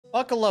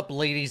Buckle up,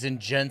 ladies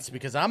and gents,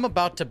 because I'm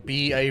about to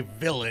be a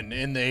villain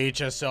in the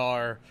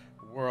HSR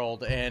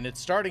world, and it's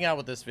starting out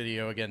with this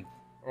video again.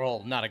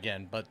 Well, not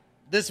again, but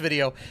this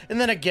video, and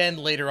then again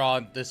later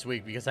on this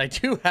week, because I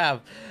do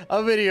have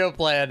a video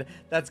planned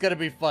that's gonna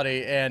be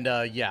funny, and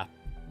yeah.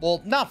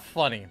 Well, not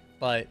funny,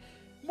 but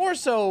more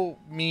so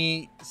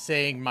me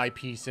saying my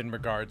piece in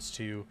regards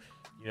to,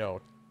 you know,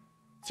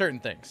 certain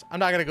things. I'm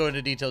not gonna go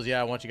into details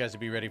yet. I want you guys to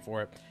be ready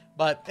for it.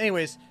 But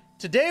anyways,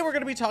 today we're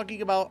going to be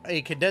talking about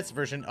a condensed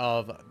version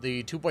of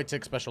the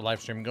 2.6 special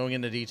live stream, going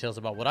into details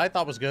about what I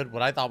thought was good,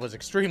 what I thought was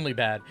extremely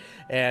bad,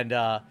 and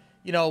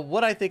you know,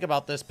 what I think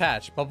about this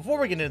patch. But before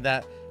we get into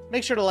that,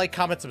 make sure to like,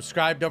 comment,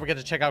 subscribe. Don't forget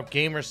to check out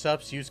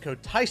GamerSupps. Use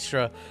code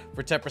TYSTRA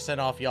for 10%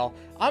 off, y'all.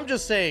 I'm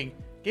just saying,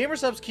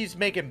 GamerSupps keeps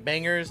making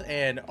bangers,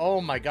 and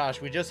oh my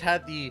gosh, we just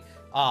had the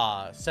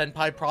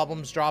Senpai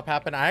Problems drop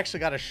happen. I actually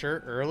got a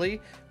shirt early,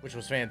 which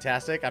was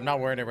fantastic. I'm not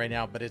wearing it right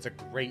now, but it's a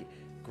great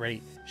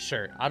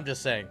shirt. I'm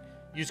just saying.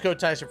 Use code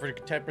TYSTRA for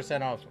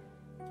 10% off.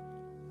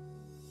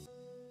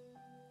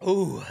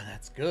 Ooh,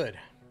 that's good.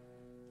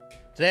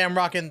 Today I'm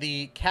rocking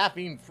the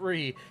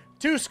caffeine-free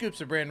 2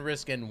 scoops of brand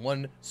risk and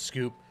 1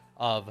 scoop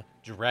of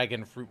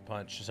dragon fruit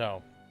punch.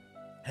 So,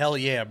 hell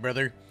yeah,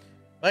 brother.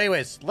 But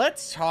anyways,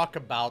 let's talk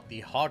about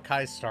the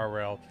Honkai Star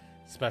Rail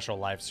special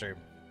live stream.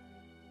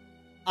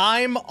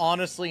 I'm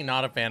honestly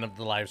not a fan of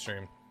the live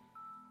stream.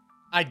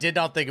 I did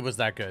not think it was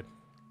that good.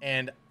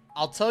 And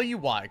I'll tell you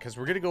why, because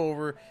we're going to go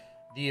over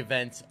the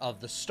events of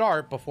the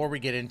start before we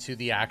get into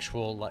the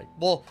actual, like,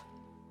 well,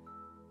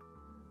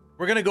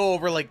 we're gonna go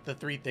over like the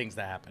 3 things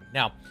that happened.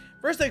 Now,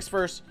 first things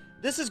first,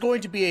 this is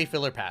going to be a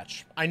filler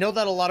patch. I know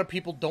that a lot of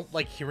people don't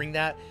like hearing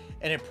that,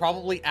 and it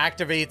probably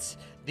activates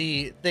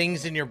the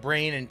things in your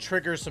brain and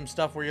triggers some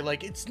stuff where you're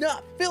like, it's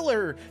not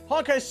filler.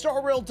 Honkai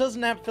Star Rail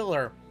doesn't have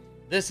filler.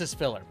 This is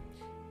filler.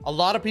 A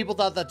lot of people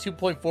thought that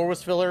 2.4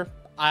 was filler.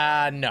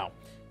 No.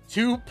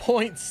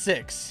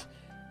 2.6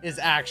 is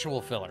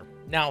actual filler.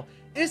 Now,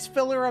 is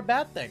filler a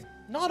bad thing?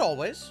 Not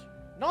always.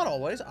 Not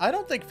always. I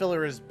don't think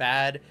filler is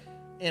bad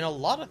in a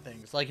lot of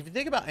things. Like, if you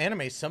think about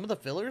anime, some of the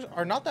fillers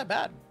are not that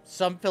bad.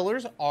 Some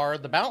fillers are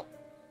the Mount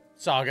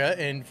Saga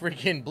and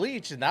freaking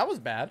Bleach, and that was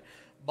bad.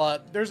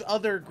 But there's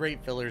other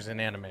great fillers in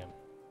anime.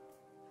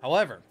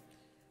 However,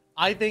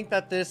 I think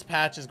that this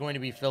patch is going to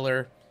be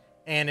filler,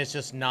 and it's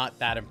just not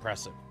that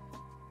impressive.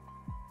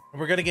 And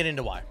we're going to get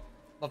into why.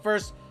 But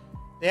first,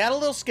 they had a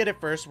little skit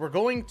at first. We're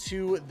going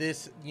to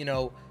this, you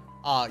know,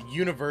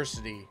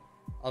 university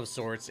of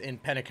sorts in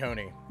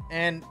Penacony,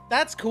 and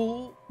that's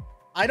cool.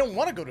 I don't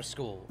want to go to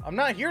school. I'm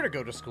not here to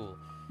go to school,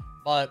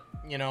 but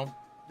you know,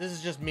 this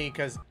is just me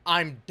because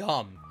I'm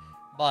dumb.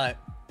 But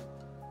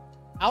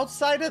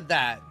outside of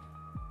that,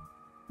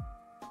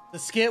 the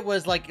skit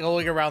was like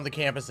going around the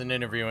campus and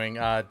interviewing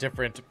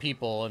different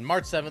people, and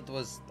March 7th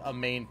was a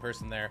main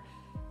person there.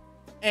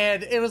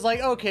 And it was like,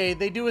 okay,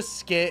 they do a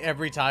skit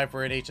every time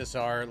for an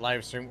HSR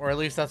live stream, or at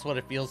least that's what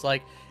it feels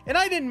like. And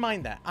I didn't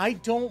mind that. I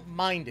don't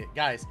mind it,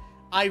 guys.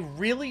 I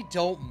really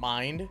don't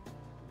mind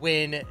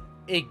when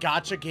a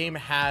gacha game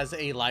has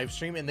a live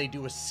stream and they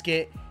do a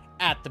skit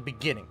at the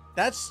beginning.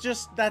 That's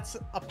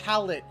a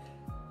palette,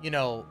 you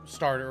know,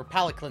 starter or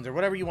palette cleanser,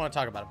 whatever you want to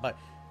talk about it. But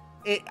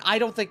I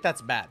don't think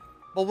that's bad.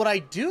 But what I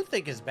do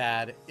think is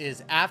bad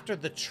is after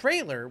the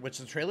trailer, which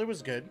the trailer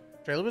was good.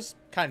 The trailer was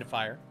kind of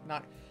fire.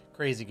 Not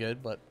crazy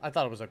good, but I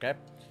thought it was okay.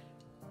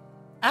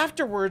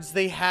 Afterwards,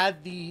 they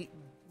had the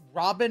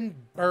Robin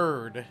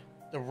bird,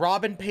 the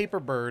Robin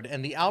paper bird,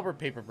 and the Albert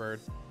paper bird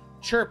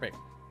chirping.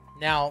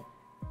 Now,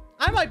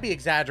 I might be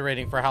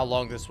exaggerating for how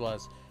long this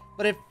was,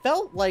 but it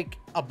felt like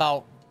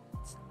about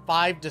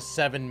 5 to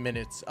 7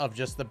 minutes of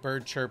just the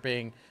bird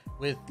chirping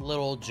with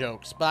little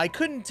jokes. But I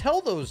couldn't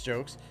tell those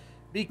jokes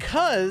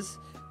because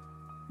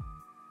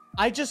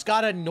I just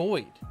got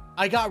annoyed.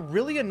 I got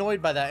really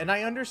annoyed by that, and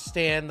I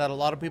understand that a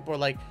lot of people are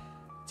like,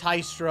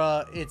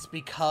 Tystra, it's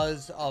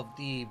because of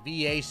the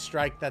VA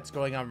strike that's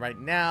going on right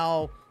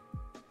now.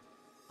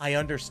 I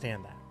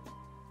understand that.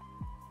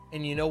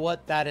 And you know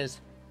what? That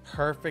is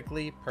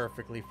perfectly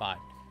fine.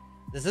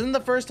 This isn't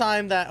the first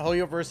time that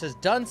Hoyoverse has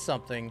done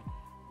something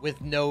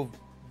with no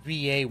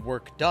VA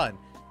work done.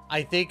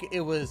 I think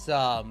it was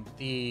I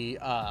think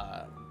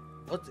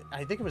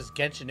it was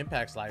Genshin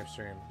Impact's live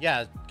stream.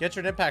 Yeah,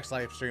 Genshin Impact's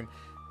live stream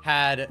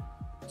had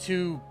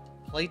 2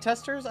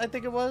 playtesters, I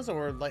think it was,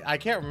 or like, I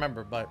can't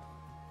remember, but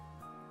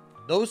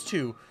those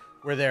 2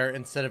 were there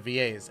instead of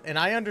VAs, and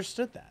I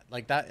understood that.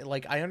 Like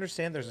I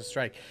understand there's a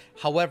strike.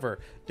 However,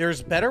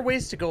 there's better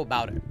ways to go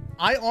about it.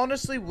 I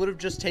honestly would have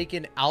just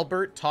taken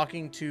Albert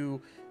talking to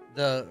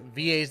the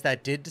VAs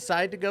that did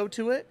decide to go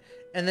to it,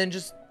 and then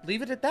just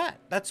leave it at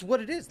that. That's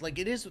what it is. Like,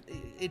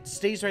 it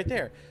stays right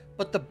there.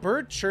 But the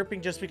bird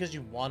chirping just because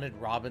you wanted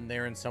Robin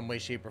there in some way,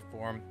 shape, or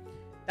form,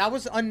 that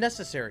was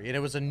unnecessary, and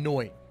it was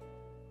annoying.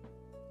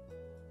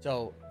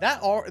 So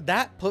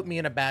that put me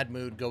in a bad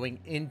mood going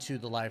into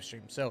the live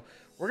stream. So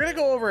we're going to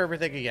go over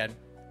everything again,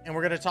 and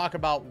we're going to talk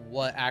about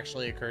what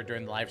actually occurred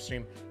during the live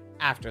stream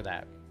after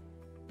that.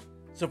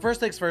 So first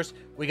things first,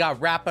 we got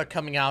Rappa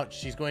coming out.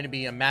 She's going to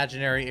be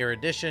Imaginary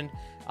Erudition.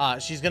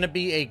 She's going to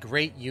be a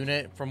great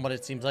unit from what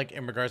it seems like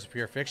in regards to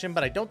pure fiction,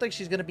 but I don't think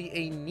she's going to be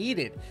a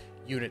needed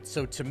unit.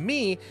 So to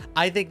me,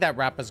 I think that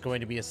Rappa is going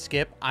to be a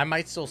skip. I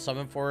might still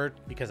summon for her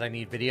because I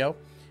need video.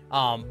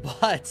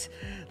 But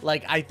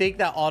like, I think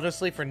that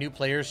honestly for new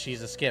players,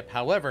 she's a skip.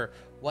 However,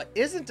 what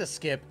isn't a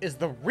skip is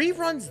the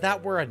reruns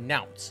that were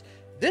announced.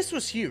 This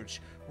was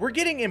huge. We're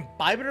getting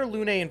Imbibitor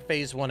Lune in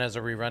phase 1 as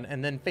a rerun,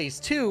 and then phase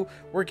 2,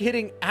 we're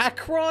getting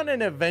Acheron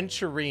and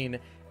Aventurine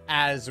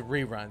as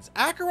reruns.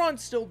 Acheron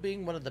still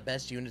being one of the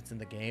best units in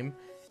the game,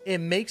 it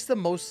makes the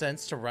most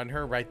sense to run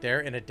her right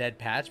there in a dead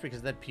patch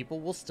because then people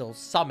will still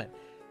summon.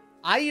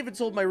 I even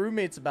told my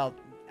roommates about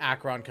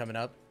Acheron coming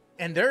up,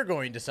 and they're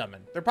going to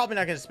summon. They're probably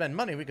not going to spend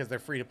money because they're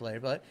free to play,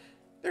 but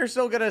they're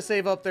still going to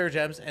save up their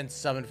gems and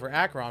summon for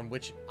Acheron,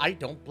 which I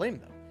don't blame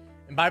them.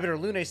 Imbibitor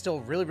Lune is still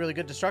a really, really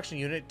good destruction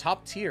unit,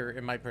 top tier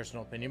in my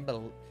personal opinion,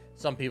 but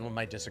some people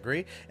might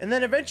disagree. And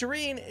then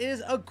Aventurine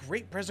is a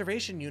great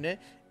preservation unit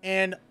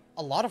and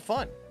a lot of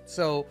fun.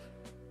 So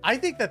I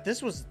think that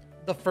this was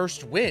the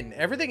first win.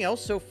 Everything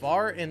else so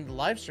far in the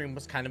live stream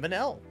was kind of an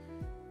L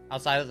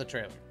outside of the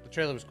trailer. The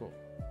trailer was cool,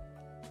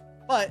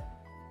 but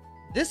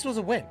this was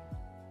a win.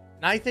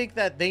 And I think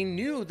that they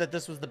knew that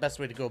this was the best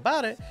way to go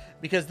about it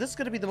because this is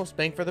going to be the most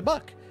bang for the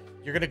buck.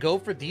 You're going to go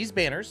for these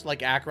banners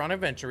like Acheron,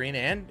 Aventurine,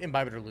 and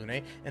Imbibitor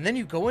Lune, and then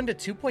you go into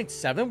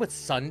 2.7 with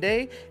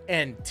Sunday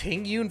and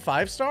Tingyun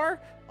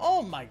 5-star.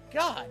 Oh my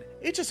god,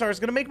 HSR is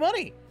going to make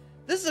money.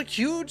 This is a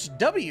huge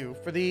W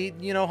for the,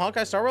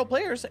 Honkai Star Rail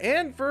players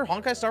and for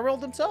Honkai Star Rail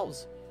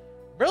themselves.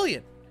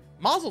 Brilliant.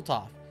 Mazel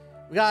tov.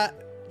 We got,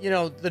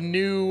 the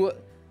new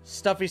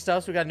stuffy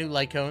stuffs. We got new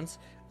Lycaons.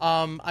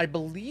 I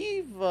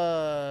believe,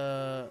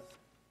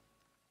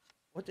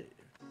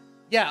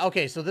 yeah,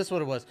 okay, so this is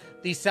what it was.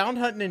 The Sound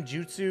Hunt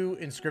Ninjutsu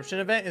Inscription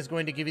event is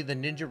going to give you the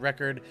Ninja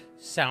Record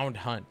Sound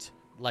Hunt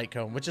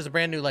Lycaon, which is a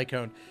brand new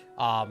Lycaon.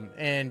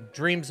 And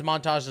Dreams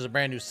Montage is a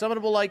brand new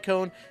summonable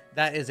Lycaon.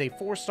 That is a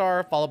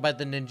 4-star, followed by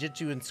the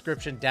Ninjutsu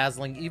Inscription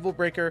Dazzling Evil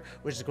Breaker,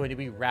 which is going to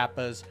be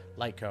Rappa's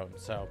Lycaon.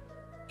 So,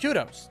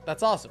 kudos.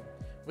 That's awesome.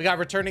 We got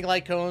returning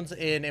Lycaons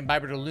in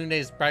Imbibitor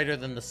Lune's Brighter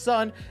Than the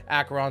Sun,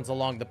 Acheron's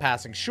Along the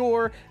Passing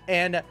Shore,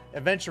 and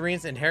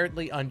Aventurine's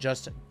Inherently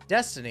Unjust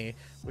Destiny,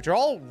 which are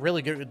all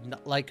really good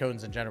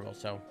Lycaons in general,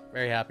 so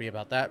very happy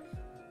about that.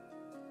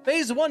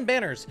 Phase 1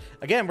 banners.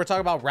 Again, we're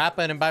talking about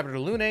Rappa and Imbibitor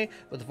Lune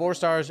with the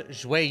 4-stars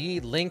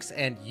Zhuyi, Lynx,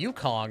 and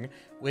Yukong,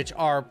 which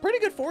are pretty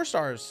good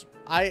 4-stars.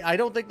 I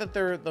don't think that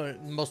they're the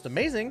most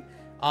amazing.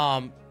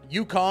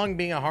 Yukong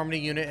being a Harmony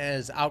unit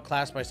is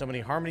outclassed by so many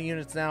Harmony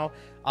units now.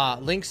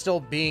 Lynx still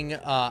being,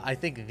 I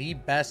think, the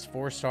best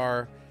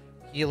 4-star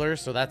healer,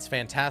 so that's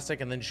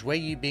fantastic. And then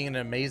Zhuyi being an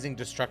amazing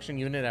destruction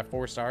unit at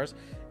 4 stars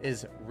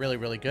is really,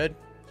 really good.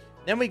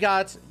 Then we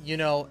got,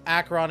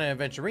 Acheron and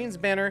Aventurine's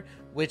banner,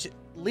 which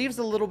leaves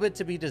a little bit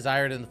to be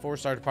desired in the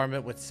 4-star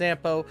department with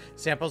Sampo.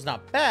 Sampo's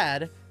not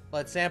bad,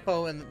 but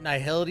Sampo and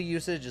Nihility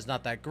usage is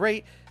not that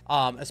great,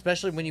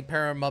 especially when you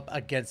pair him up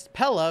against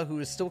Pella, who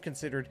is still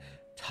considered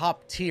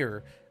top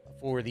tier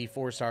for the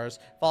 4 stars,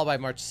 followed by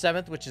March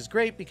 7th, which is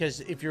great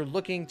because if you're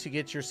looking to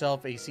get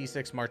yourself a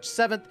C6 March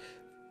 7th,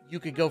 you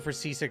could go for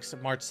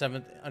C6 March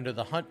 7th under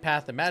the Hunt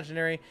Path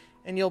Imaginary,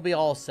 and you'll be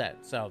all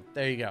set. So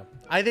there you go.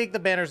 I think the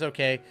banner's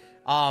okay.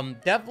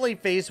 Definitely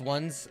phase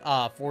 1's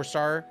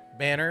 4-star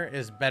banner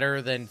is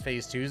better than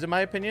phase 2's in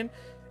my opinion.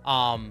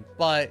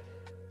 But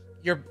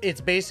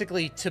it's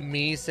basically to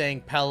me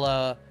saying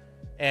Pella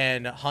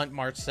and Hunt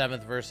March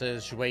 7th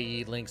versus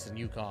Zhuyi, Lynx, and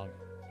Yukong.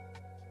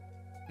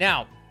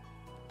 Now,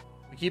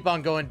 we keep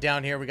on going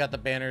down here. We got the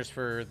banners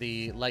for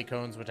the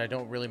Lycaons, which I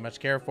don't really much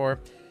care for.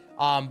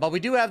 But we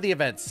do have the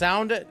event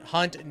Sound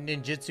Hunt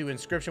Ninjutsu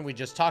Inscription we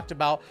just talked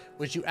about,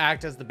 which you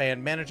act as the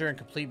band manager and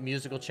complete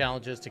musical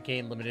challenges to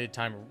gain limited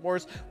time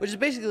rewards, which is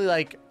basically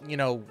like,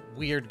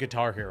 weird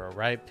Guitar Hero,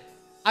 right?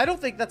 I don't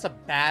think that's a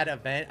bad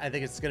event. I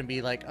think it's going to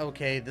be like,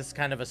 okay, this is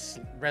kind of a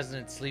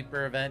Resident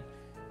Sleeper event.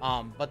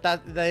 But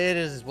that it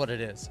is what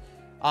it is.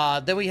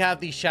 Then we have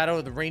the Shadow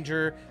of the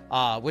Ranger,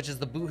 which is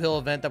the Boot Hill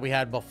event that we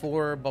had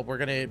before, but we're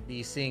going to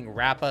be seeing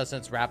Rappa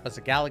since Rappa's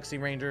a Galaxy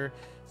Ranger.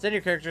 Send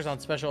your characters on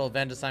special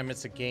event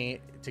assignments to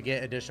get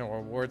additional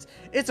rewards.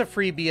 It's a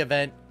freebie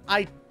event.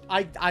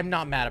 I'm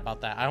not mad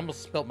about that. I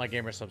almost spilt my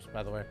gamer subs,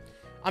 by the way.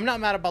 I'm not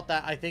mad about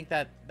that. I think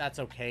that that's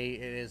okay.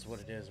 It is what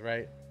it is,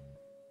 right?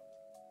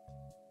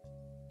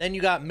 Then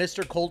you got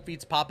Mr.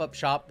 Coldfeet's pop-up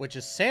shop, which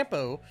is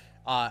Sampo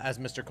as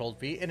Mr.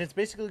 Coldfeet, and it's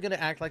basically going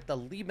to act like the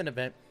Lieben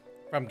event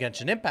from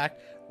Genshin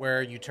Impact,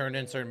 where you turn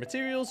in certain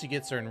materials, you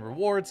get certain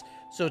rewards.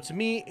 So to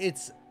me,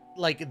 it's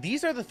like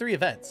these are the 3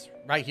 events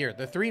right here,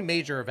 the 3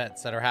 major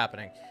events that are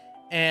happening.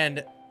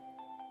 And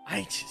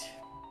I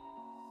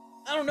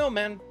don't know,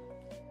 man.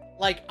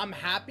 Like, I'm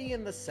happy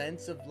in the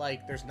sense of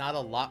like there's not a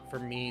lot for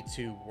me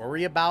to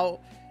worry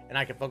about and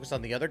I can focus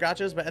on the other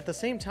gachas, but at the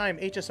same time,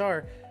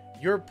 HSR,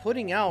 you're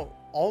putting out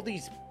all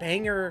these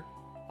banger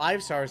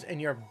 5 stars and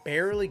you're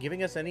barely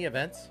giving us any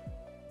events.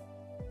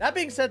 That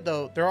being said,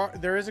 though,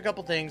 there is a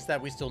couple things that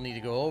we still need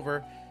to go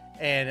over,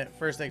 And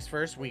first things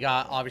first, we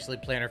got obviously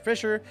Planner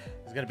Fisher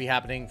is going to be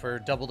happening for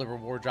double the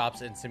reward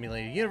drops in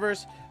Simulated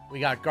Universe. We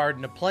got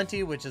Garden of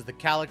Plenty, which is the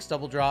Calyx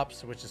double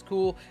drops, which is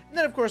cool. And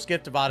then, of course,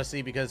 Gift of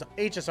Odyssey, because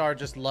HSR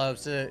just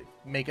loves to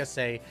make us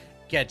say,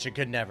 get you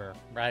could never,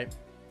 right?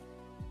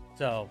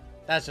 So,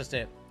 that's just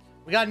it.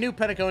 We got new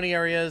Penacony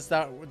areas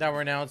that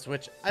were announced,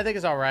 which I think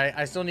is all right.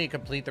 I still need to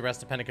complete the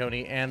rest of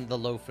Penacony and the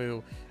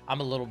Lofu. I'm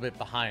a little bit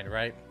behind,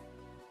 right?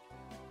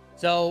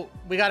 So,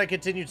 we got a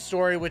continued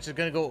story, which is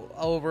going to go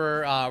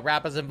over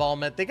Rappa's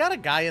involvement. They got a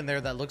guy in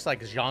there that looks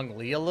like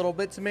Zhongli a little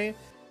bit to me,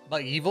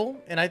 but evil,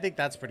 and I think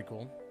that's pretty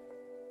cool.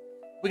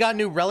 We got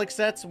new relic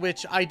sets,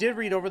 which I did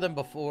read over them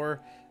before,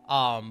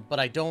 but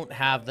I don't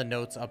have the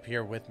notes up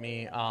here with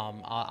me.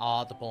 I'll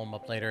have to pull them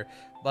up later.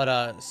 But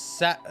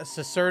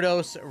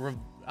Sacerdos,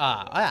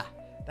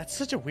 that's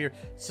such a weird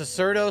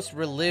Sacerdos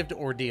Relived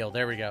Ordeal.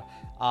 There we go.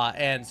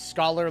 And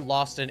Scholar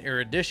Lost in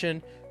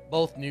Erudition,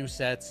 both new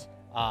sets,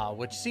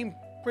 which seem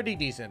pretty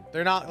decent.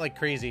 They're not like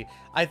crazy.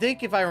 I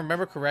think if I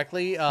remember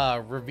correctly,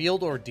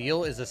 Revealed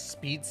Ordeal is a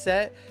speed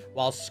set,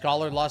 while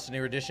Scholar Lost in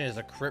Erudition is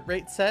a crit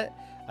rate set.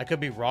 I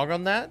could be wrong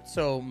on that,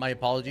 so my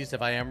apologies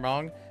if I am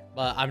wrong,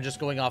 but I'm just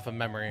going off of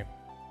memory.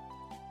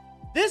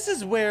 This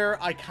is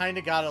where I kind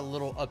of got a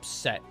little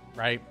upset,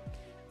 right?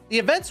 The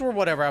events were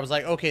whatever. I was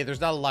like, okay, there's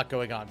not a lot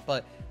going on,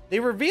 but they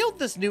revealed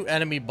this new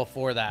enemy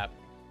before that.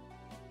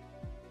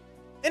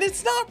 And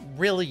it's not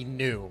really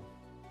new.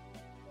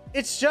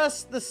 It's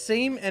just the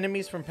same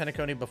enemies from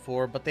Penacony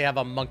before, but they have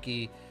a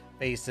monkey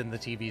face in the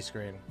TV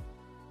screen.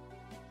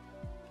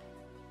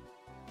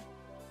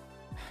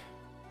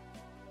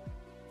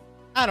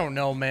 I don't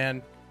know,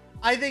 man.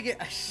 I think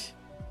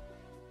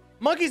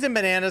Monkeys and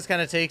Bananas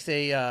kind of takes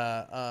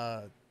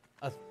a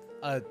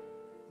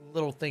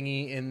little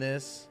thingy in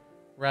this,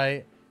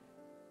 right?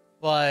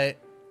 But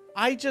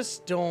I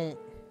just don't.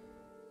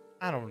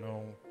 I don't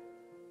know.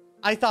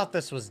 I thought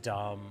this was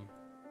dumb.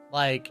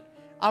 Like,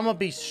 I'm gonna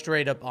be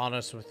straight up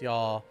honest with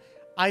y'all.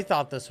 I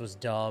thought this was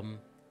dumb.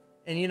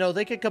 And, you know,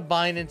 they could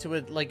combine into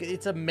it, like,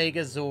 it's a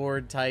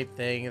Megazord type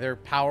thing. They're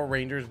Power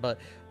Rangers, but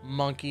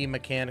monkey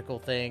mechanical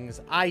things.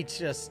 I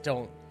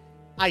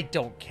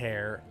don't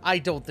care. I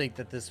don't think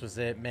that this was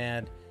it,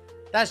 man.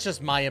 That's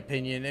just my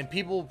opinion. And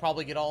people will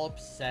probably get all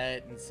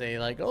upset and say,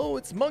 like, oh,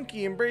 it's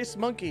monkey, embrace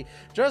monkey.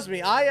 Trust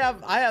me, I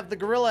have the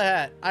gorilla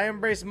hat. I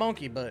embrace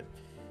monkey, but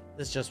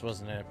this just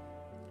wasn't it.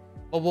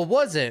 But what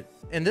was it?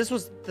 And this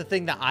was the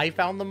thing that I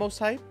found the most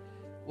hype,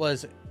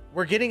 was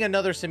we're getting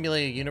another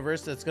simulated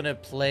universe that's going to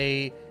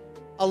play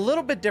a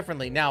little bit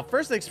differently. Now,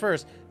 first things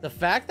first, the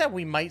fact that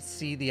we might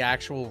see the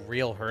actual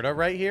real Herta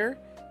right here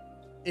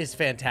is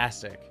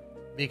fantastic,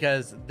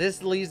 because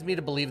this leads me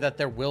to believe that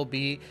there will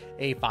be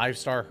a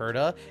 5-star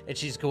Herta, and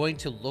she's going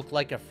to look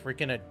like a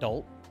freaking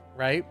adult,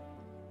 right?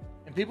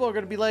 And people are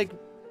going to be like,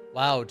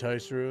 wow,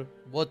 Taisru,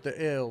 what the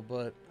ill?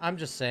 But I'm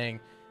just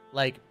saying,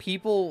 like,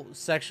 people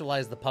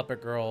sexualize the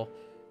puppet girl,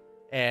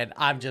 and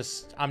I'm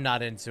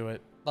not into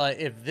it.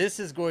 But if this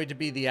is going to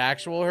be the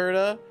actual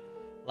Herta,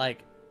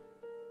 like,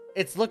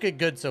 it's looking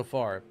good so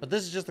far. But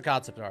this is just the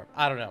concept art.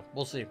 I don't know.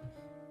 We'll see.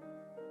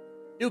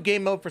 New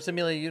game mode for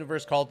Simulated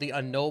Universe called the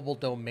Unknowable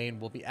Domain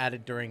will be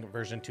added during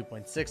version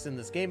 2.6. In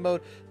this game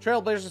mode,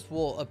 Trailblazers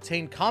will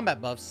obtain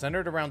combat buffs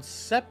centered around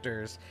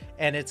scepters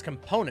and its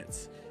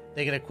components.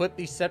 They can equip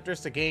these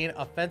scepters to gain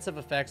offensive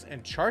effects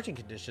and charging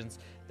conditions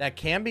that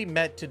can be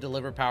met to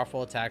deliver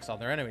powerful attacks on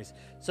their enemies.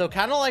 So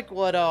kind of like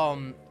what,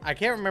 I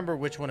can't remember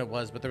which one it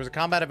was, but there was a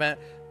combat event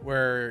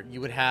where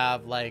you would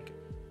have, like,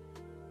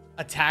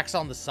 attacks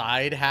on the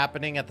side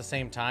happening at the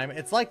same time.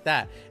 It's like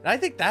that. And I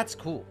think that's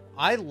cool.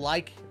 I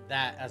like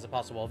that as a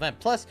possible event.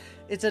 Plus,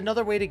 it's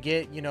another way to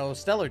get, you know,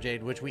 Stellar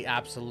Jade, which we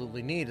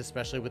absolutely need,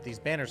 especially with these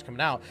banners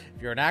coming out.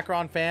 If you're an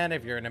Acheron fan,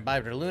 if you're an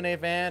Imbibe de Lune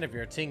fan, if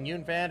you're a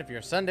Tingyun fan, if you're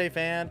a Sunday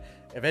fan,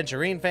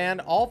 Aventurine fan,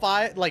 all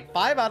five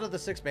out of the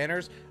 6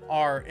 banners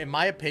are, in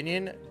my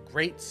opinion,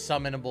 great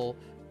summonable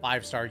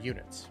 5-star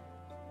units.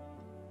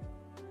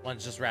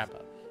 One's just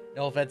Rappa.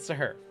 No offense to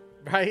her,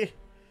 right?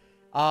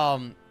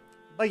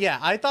 But yeah,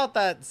 I thought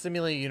that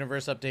Simulated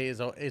Universe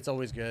update it's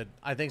always good.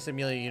 I think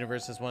Simulated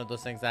Universe is one of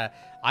those things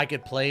that I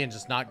could play and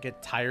just not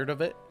get tired of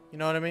it. You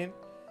know what I mean?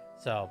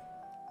 So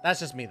that's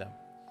just me though.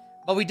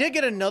 But we did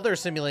get another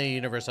Simulated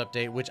Universe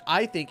update, which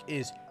I think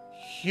is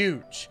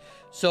huge.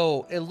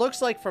 So it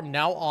looks like from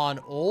now on,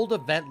 old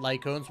event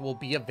Lycaons will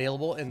be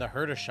available in the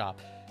Herta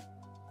shop.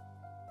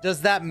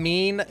 Does that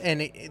mean,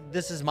 and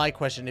this is my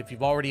question, if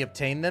you've already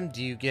obtained them,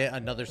 do you get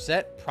another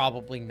set?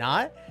 Probably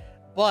not.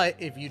 But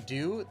if you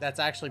do, that's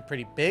actually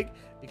pretty big,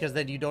 because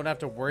then you don't have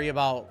to worry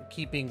about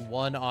keeping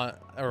one on,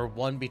 or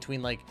one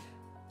between like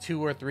 2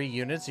 or 3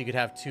 units. You could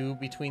have 2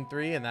 between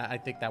 3, and I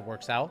think that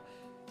works out.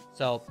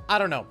 So I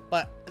don't know,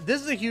 but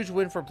this is a huge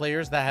win for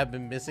players that have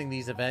been missing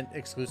these event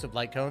exclusive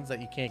light cones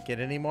that you can't get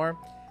anymore.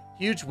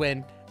 Huge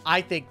win. I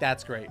think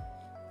that's great.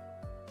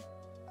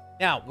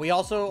 Now we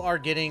also are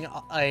getting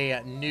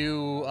a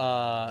new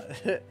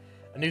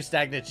a new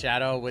Stagnant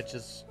Shadow, which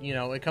is, you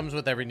know, it comes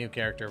with every new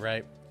character,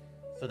 right?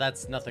 So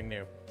that's nothing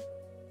new.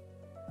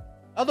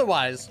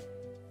 Otherwise,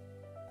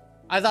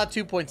 I thought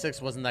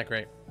 2.6 wasn't that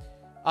great.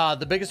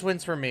 The biggest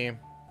wins for me,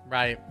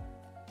 right?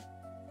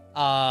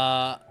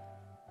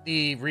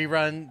 The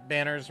rerun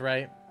banners,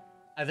 right?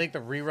 I think the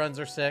reruns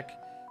are sick.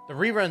 The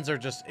reruns are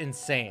just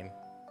insane.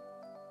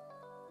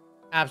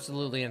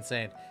 Absolutely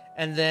insane.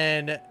 And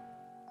then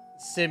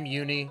Sim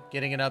Uni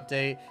getting an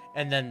update,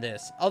 and then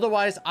this.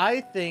 Otherwise,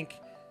 I think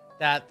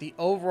that the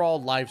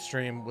overall live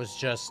stream was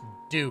just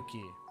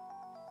dookie.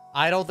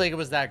 I don't think it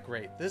was that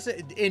great. This,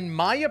 in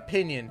my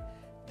opinion,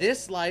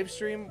 this live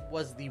stream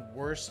was the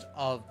worst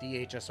of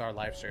the HSR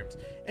live streams.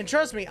 And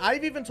trust me,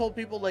 I've even told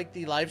people like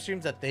the live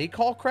streams that they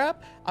call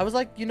crap. I was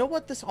like, you know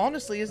what? This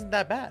honestly isn't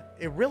that bad.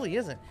 It really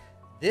isn't.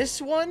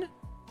 This one,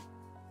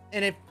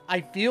 and if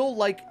I feel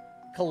like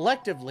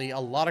collectively a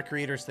lot of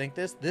creators think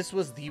this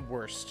was the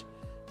worst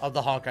of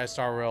the Honkai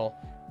Star Rail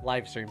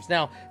live streams.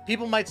 Now,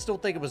 people might still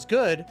think it was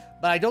good,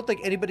 but I don't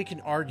think anybody can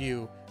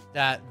argue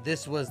that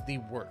this was the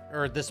worst,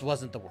 or this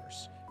wasn't the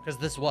worst, because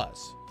this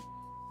was.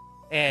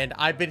 And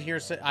I've been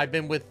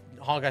with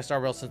Honkai Star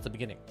Rail since the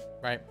beginning,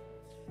 right?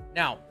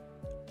 Now,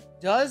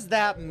 does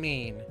that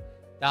mean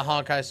that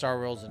Honkai Star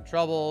Rail is in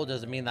trouble?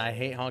 Does it mean that I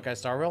hate Honkai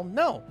Star Rail?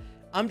 No.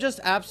 I'm just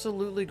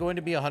absolutely going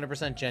to be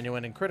 100%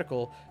 genuine and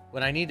critical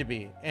when I need to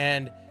be.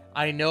 And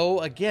I know,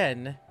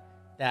 again,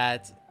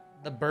 that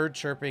the bird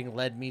chirping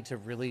led me to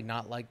really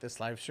not like this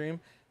live stream,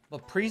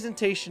 but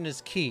presentation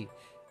is key.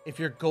 If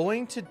you're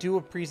going to do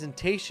a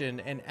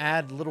presentation and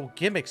add little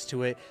gimmicks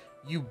to it,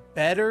 you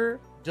better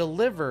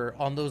deliver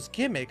on those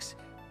gimmicks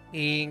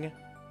being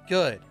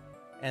good.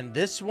 And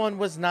this one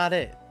was not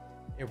it.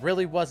 It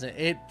really wasn't.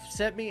 It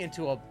set me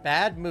into a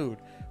bad mood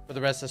for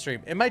the rest of the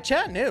stream. And my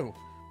chat knew.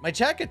 My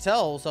chat could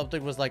tell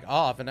something was like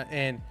off,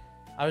 and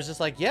I was just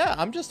like, yeah,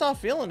 I'm just not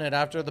feeling it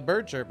after the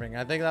bird chirping.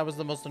 I think that was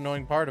the most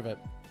annoying part of it.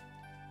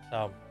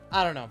 So,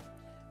 I don't know.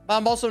 But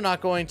I'm also not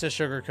going to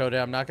sugarcoat it.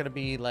 I'm not going to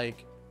be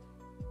like,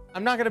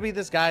 I'm not going to be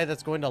this guy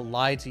that's going to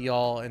lie to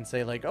y'all and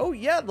say like, oh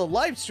yeah, the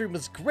live stream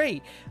was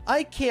great.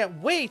 I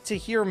can't wait to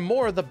hear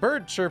more of the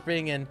bird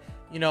chirping and,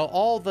 you know,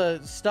 all the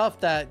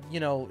stuff that, you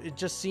know, it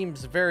just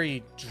seems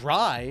very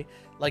dry.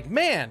 Like,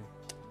 man,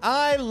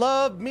 I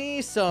love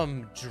me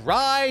some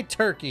dry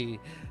turkey.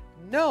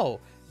 No,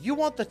 you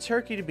want the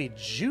turkey to be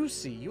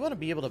juicy. You want to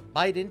be able to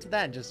bite into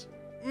that and just,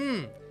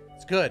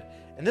 it's good.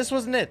 And this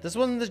wasn't it. This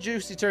wasn't the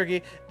juicy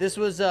turkey. This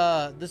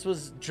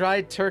was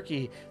dried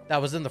turkey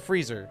that was in the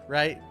freezer,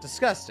 right?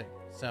 Disgusting.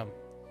 So,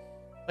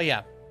 but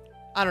yeah,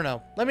 I don't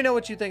know. Let me know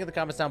what you think in the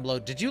comments down below.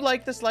 Did you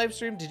like this live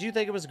stream? Did you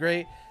think it was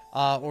great?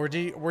 Or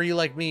were you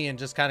like me and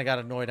just kind of got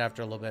annoyed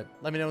after a little bit?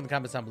 Let me know in the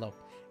comments down below.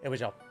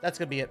 Anyways, y'all, that's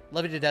gonna be it.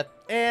 Love you to death.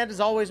 And as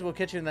always, we'll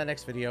catch you in that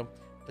next video.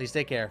 Please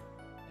take care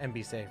and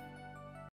be safe.